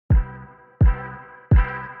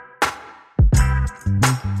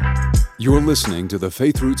You're listening to the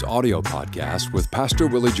Faith Roots audio podcast with Pastor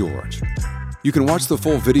Willie George. You can watch the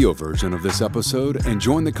full video version of this episode and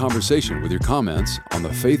join the conversation with your comments on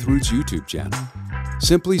the Faith Roots YouTube channel.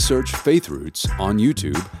 Simply search Faith Roots on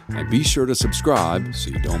YouTube and be sure to subscribe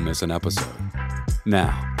so you don't miss an episode.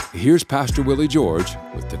 Now, here's Pastor Willie George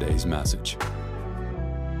with today's message.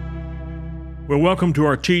 Well, welcome to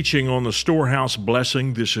our teaching on the Storehouse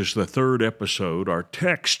blessing. This is the third episode. Our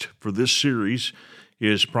text for this series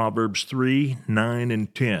is Proverbs 3, 9,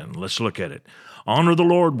 and 10. Let's look at it. Honor the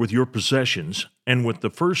Lord with your possessions and with the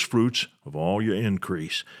first fruits of all your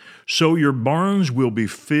increase. So your barns will be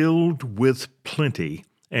filled with plenty,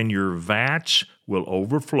 and your vats will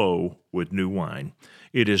overflow with new wine.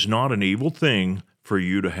 It is not an evil thing for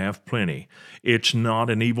you to have plenty. It's not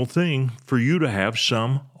an evil thing for you to have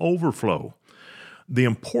some overflow. The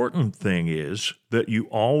important thing is that you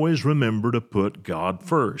always remember to put God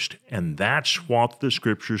first, and that's what the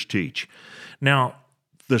Scriptures teach. Now,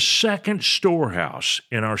 the second storehouse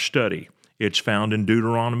in our study, it's found in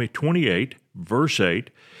Deuteronomy 28, verse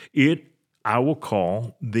 8. I will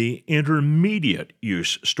call the intermediate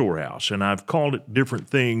use storehouse. And I've called it different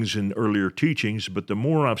things in earlier teachings, but the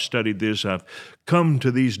more I've studied this, I've come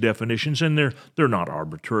to these definitions, and they're not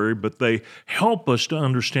arbitrary, but they help us to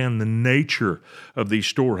understand the nature of these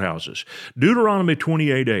storehouses. Deuteronomy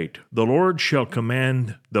 28:8, the Lord shall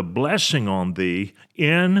command the blessing on thee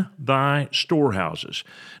in thy storehouses.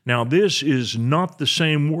 Now, this is not the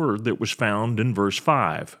same word that was found in verse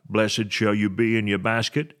 5. Blessed shall you be in your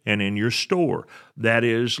basket and in your store. That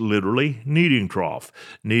is literally kneading trough.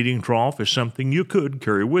 Kneading trough is something you could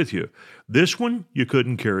carry with you. This one you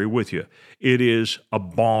couldn't carry with you. It is a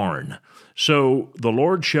barn. So the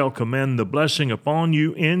Lord shall command the blessing upon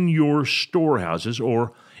you in your storehouses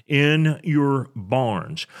or in your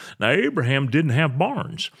barns. Now, Abraham didn't have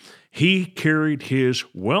barns. He carried his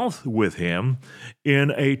wealth with him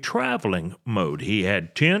in a traveling mode. He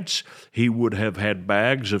had tents. He would have had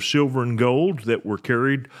bags of silver and gold that were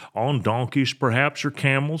carried on donkeys, perhaps, or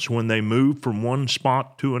camels when they moved from one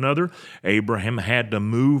spot to another. Abraham had to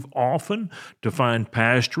move often to find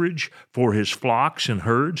pasturage for his flocks and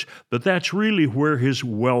herds, but that's really where his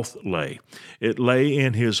wealth lay. It lay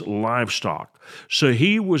in his livestock. So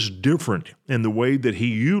he was different in the way that he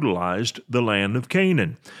utilized the land of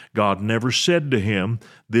Canaan. God never said to him,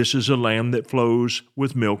 this is a land that flows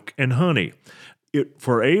with milk and honey. It,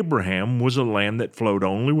 for Abraham, was a land that flowed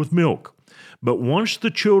only with milk. But once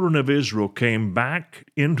the children of Israel came back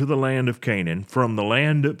into the land of Canaan from the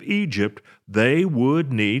land of Egypt, they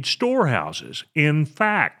would need storehouses. In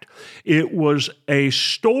fact, it was a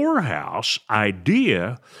storehouse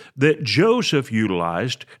idea that Joseph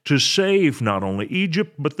utilized to save not only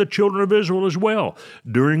Egypt, but the children of Israel as well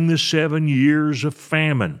during the 7 years of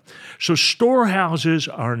famine. So storehouses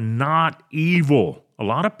are not evil. A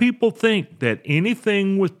lot of people think that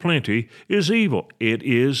anything with plenty is evil. It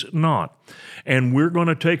is not. And we're going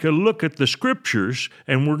to take a look at the Scriptures,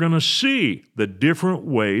 and we're going to see the different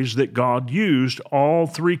ways that God used all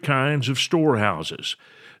three kinds of storehouses.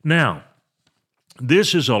 Now,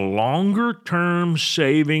 this is a longer-term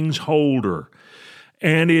savings holder,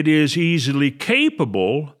 and it is easily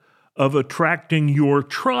capable of attracting your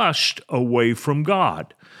trust away from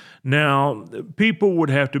God. Now, people would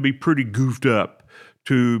have to be pretty goofed up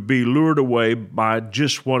to be lured away by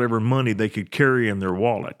just whatever money they could carry in their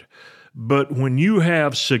wallet. But when you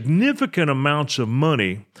have significant amounts of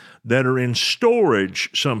money that are in storage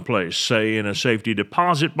someplace, say in a safety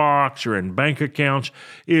deposit box or in bank accounts,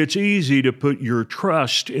 it's easy to put your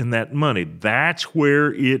trust in that money. That's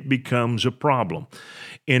where it becomes a problem.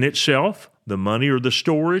 In itself, the money or the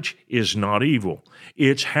storage is not evil.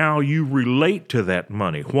 It's how you relate to that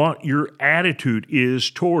money, what your attitude is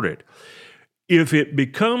toward it. If it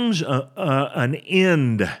becomes an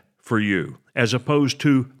end for you, as opposed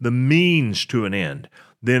to the means to an end,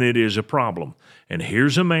 then it is a problem. And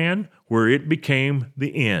here's a man where it became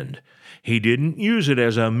the end. He didn't use it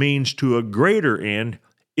as a means to a greater end.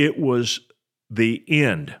 It was the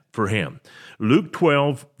end for him. Luke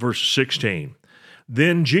 12, verse 16.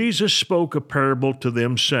 Then Jesus spoke a parable to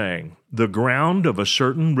them, saying, the ground of a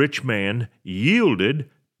certain rich man yielded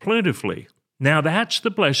plentifully. Now that's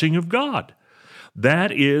the blessing of God.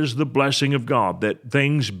 That is the blessing of God, that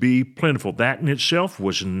things be plentiful. That in itself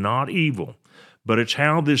was not evil, but it's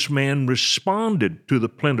how this man responded to the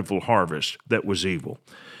plentiful harvest that was evil.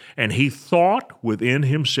 And he thought within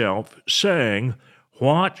himself, saying,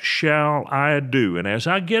 what shall I do? And as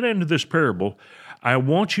I get into this parable, I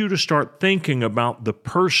want you to start thinking about the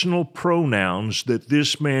personal pronouns that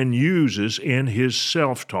this man uses in his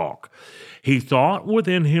self-talk. He thought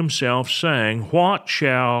within himself, saying, "What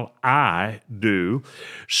shall I do,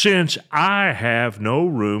 since I have no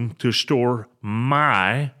room to store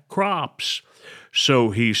my crops?"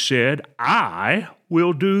 So he said, "I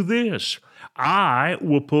will do this. I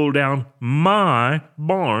will pull down my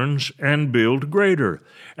barns and build greater,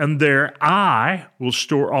 and there I will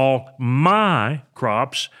store all my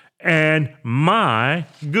crops and my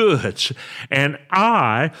goods. And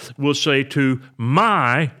I will say to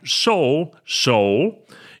my soul, soul,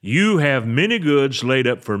 you have many goods laid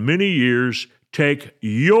up for many years. Take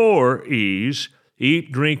your ease,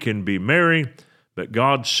 eat, drink, and be merry." But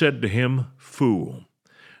God said to him, "Fool,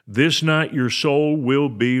 this night your soul will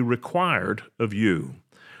be required of you.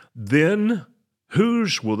 Then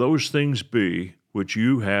whose will those things be which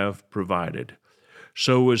you have provided?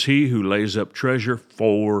 So is he who lays up treasure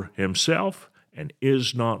for himself and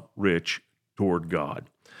is not rich toward God."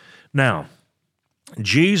 Now,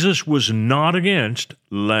 Jesus was not against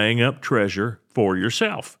laying up treasure for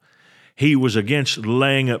yourself. He was against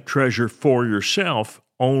laying up treasure for yourself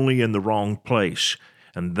only in the wrong place.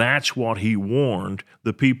 And that's what he warned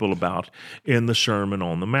the people about in the Sermon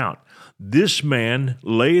on the Mount. This man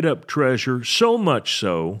laid up treasure so much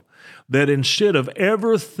so that instead of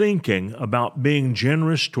ever thinking about being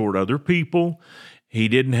generous toward other people, he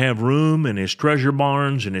didn't have room in his treasure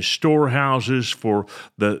barns and his storehouses for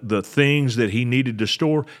the things that he needed to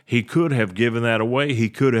store. He could have given that away. He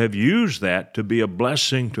could have used that to be a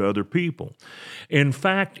blessing to other people. In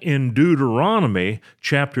fact, in Deuteronomy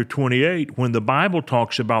chapter 28, when the Bible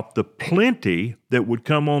talks about the plenty that would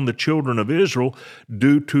come on the children of Israel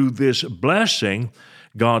due to this blessing,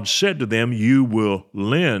 God said to them, "You will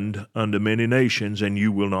lend unto many nations, and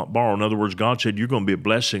you will not borrow." In other words, God said, you're going to be a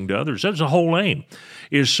blessing to others. That's the whole aim,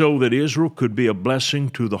 is so that Israel could be a blessing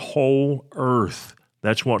to the whole earth.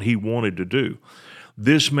 That's what he wanted to do.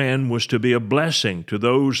 This man was to be a blessing to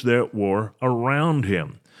those that were around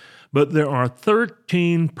him. But there are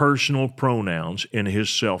 13 personal pronouns in his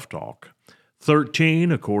self-talk.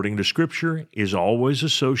 13, according to Scripture, is always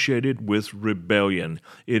associated with rebellion.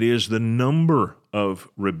 It is the number of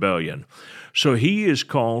rebellion. So he is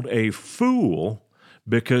called a fool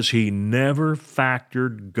because he never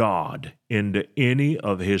factored God into any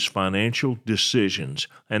of his financial decisions.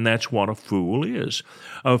 And that's what a fool is.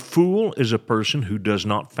 A fool is a person who does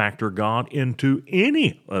not factor God into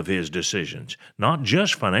any of his decisions, not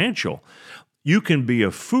just financial. You can be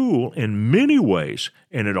a fool in many ways,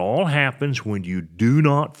 and it all happens when you do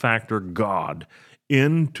not factor God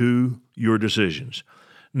into your decisions.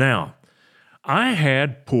 Now, I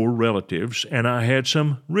had poor relatives, and I had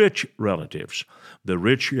some rich relatives. The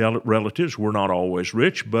rich relatives were not always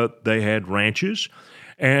rich, but they had ranches.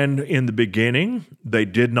 And in the beginning, they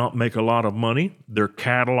did not make a lot of money. Their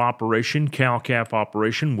cattle operation, cow-calf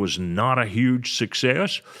operation, was not a huge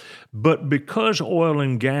success. But because oil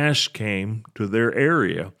and gas came to their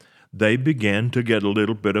area, they began to get a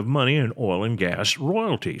little bit of money in oil and gas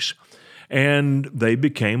royalties. And they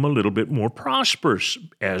became a little bit more prosperous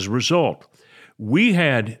as a result. We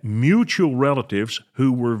had mutual relatives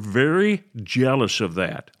who were very jealous of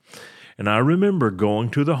that. And I remember going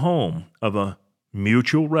to the home of a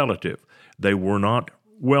mutual relative. They were not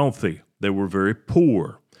wealthy. They were very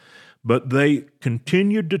poor. But they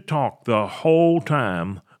continued to talk the whole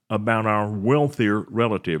time about our wealthier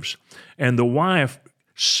relatives. And the wife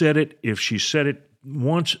said it, if she said it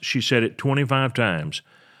once, she said it 25 times.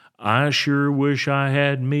 "I sure wish I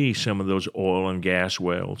had me some of those oil and gas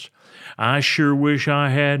wells. I sure wish I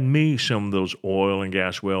had me some of those oil and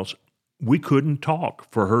gas wells." We couldn't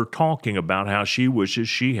talk for her talking about how she wishes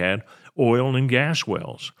she had oil and gas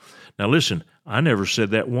wells. Now listen, I never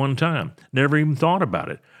said that one time, never even thought about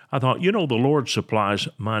it. I thought, the Lord supplies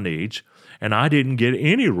my needs, and I didn't get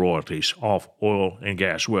any royalties off oil and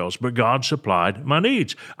gas wells, but God supplied my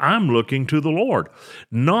needs. I'm looking to the Lord,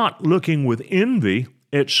 not looking with envy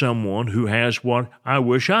at someone who has what I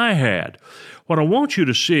wish I had. What I want you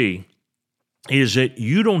to see is that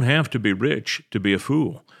you don't have to be rich to be a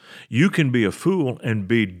fool. You can be a fool and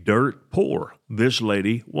be dirt poor. This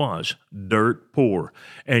lady was dirt poor,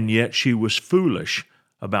 and yet she was foolish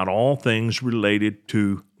about all things related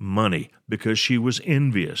to money because she was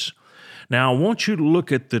envious. Now, I want you to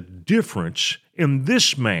look at the difference in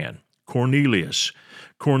this man, Cornelius.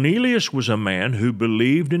 Cornelius was a man who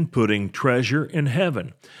believed in putting treasure in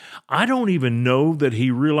heaven. I don't even know that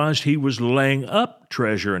he realized he was laying up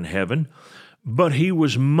treasure in heaven, but he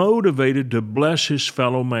was motivated to bless his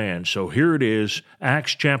fellow man. So here it is,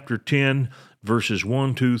 Acts chapter 10, verses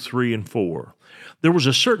 1, 2, 3, and 4. There was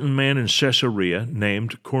a certain man in Caesarea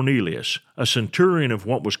named Cornelius, a centurion of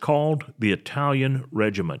what was called the Italian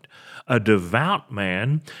regiment, a devout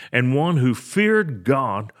man and one who feared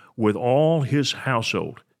God with all his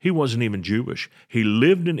household. He wasn't even Jewish. He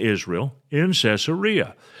lived in Israel, in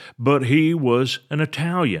Caesarea, but he was an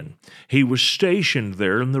Italian. He was stationed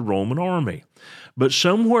there in the Roman army. But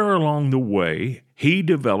somewhere along the way, he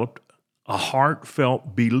developed a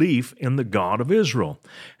heartfelt belief in the God of Israel.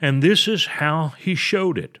 And this is how he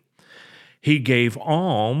showed it. He gave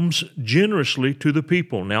alms generously to the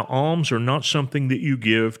people. Now, alms are not something that you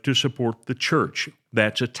give to support the church.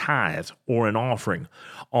 That's a tithe or an offering.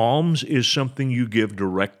 Alms is something you give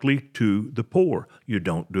directly to the poor. You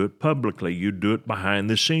don't do it publicly. You do it behind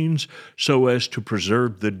the scenes so as to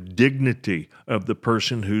preserve the dignity of the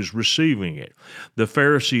person who's receiving it. The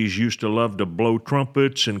Pharisees used to love to blow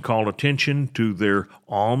trumpets and call attention to their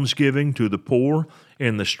almsgiving to the poor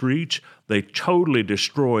in the streets. They totally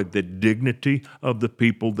destroyed the dignity of the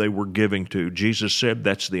people they were giving to. Jesus said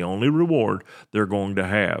that's the only reward they're going to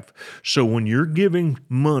have. So when you're giving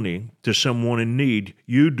money to someone in need,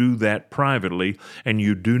 you do that privately, and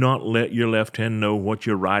you do not let your left hand know what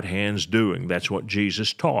your right hand's doing. That's what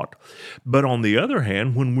Jesus taught. But on the other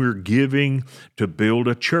hand, when we're giving to build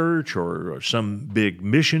a church or some big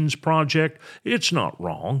missions project, it's not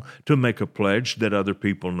wrong to make a pledge that other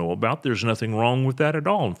people know about. There's nothing wrong with that at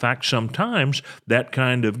all. In fact, sometimes that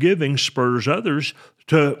kind of giving spurs others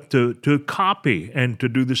to copy and to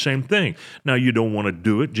do the same thing. Now, you don't want to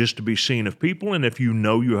do it just to be seen of people, and if you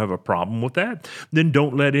know you have a problem with that, then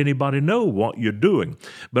don't let anybody know what you're doing.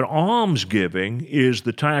 But almsgiving is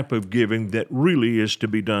the type of giving that really is to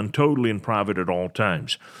be done totally in private at all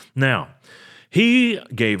times. Now, he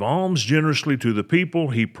gave alms generously to the people.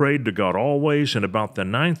 He prayed to God always, and about the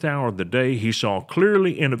 9th hour of the day, he saw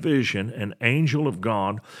clearly in a vision an angel of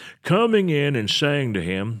God coming in and saying to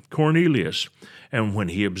him, "Cornelius." And when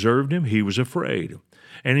he observed him, he was afraid.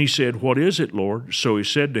 And he said, "What is it, Lord?" So he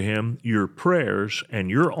said to him, "Your prayers and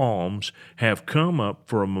your alms have come up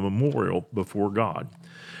for a memorial before God."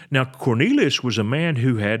 Now, Cornelius was a man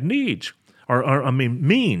who had needs.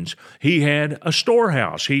 Means. He had a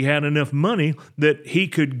storehouse. He had enough money that he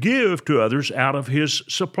could give to others out of his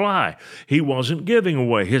supply. He wasn't giving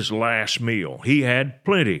away his last meal. He had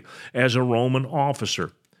plenty as a Roman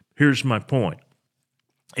officer. Here's my point.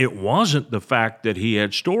 It wasn't the fact that he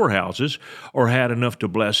had storehouses or had enough to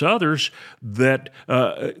bless others that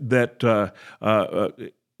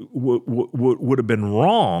would have been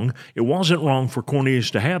wrong. It wasn't wrong for Cornelius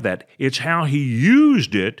to have that. It's how he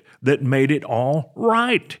used it that made it all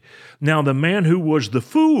right. Now, the man who was the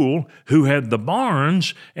fool, who had the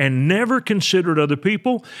barns and never considered other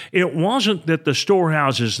people, it wasn't that the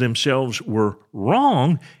storehouses themselves were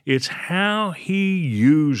wrong. It's how he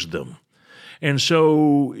used them. And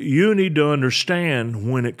so you need to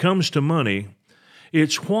understand when it comes to money,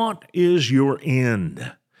 it's what is your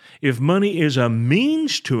end. If money is a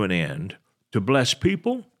means to an end to bless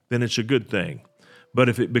people, then it's a good thing. But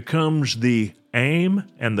if it becomes the aim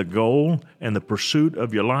and the goal and the pursuit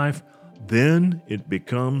of your life, then it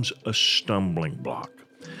becomes a stumbling block.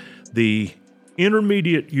 The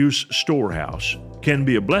intermediate use storehouse can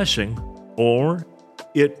be a blessing or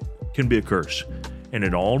it can be a curse. And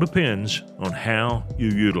it all depends on how you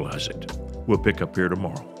utilize it. We'll pick up here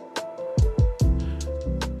tomorrow.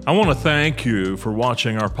 I want to thank you for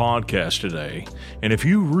watching our podcast today. And if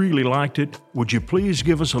you really liked it, would you please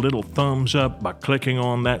give us a little thumbs up by clicking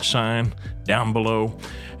on that sign down below?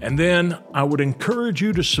 And then I would encourage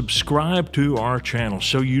you to subscribe to our channel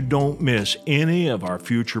so you don't miss any of our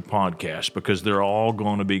future podcasts, because they're all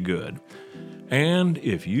going to be good. And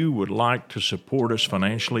if you would like to support us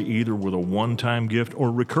financially, either with a one-time gift or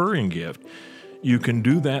recurring gift, you can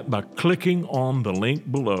do that by clicking on the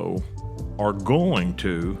link below or going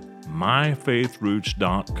to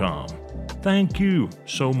myfaithroots.com. Thank you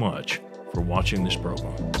so much for watching this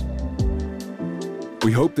program.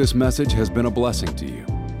 We hope this message has been a blessing to you.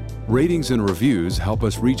 Ratings and reviews help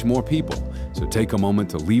us reach more people, so take a moment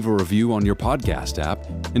to leave a review on your podcast app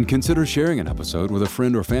and consider sharing an episode with a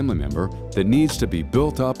friend or family member that needs to be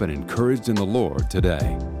built up and encouraged in the Lord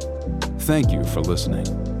today. Thank you for listening.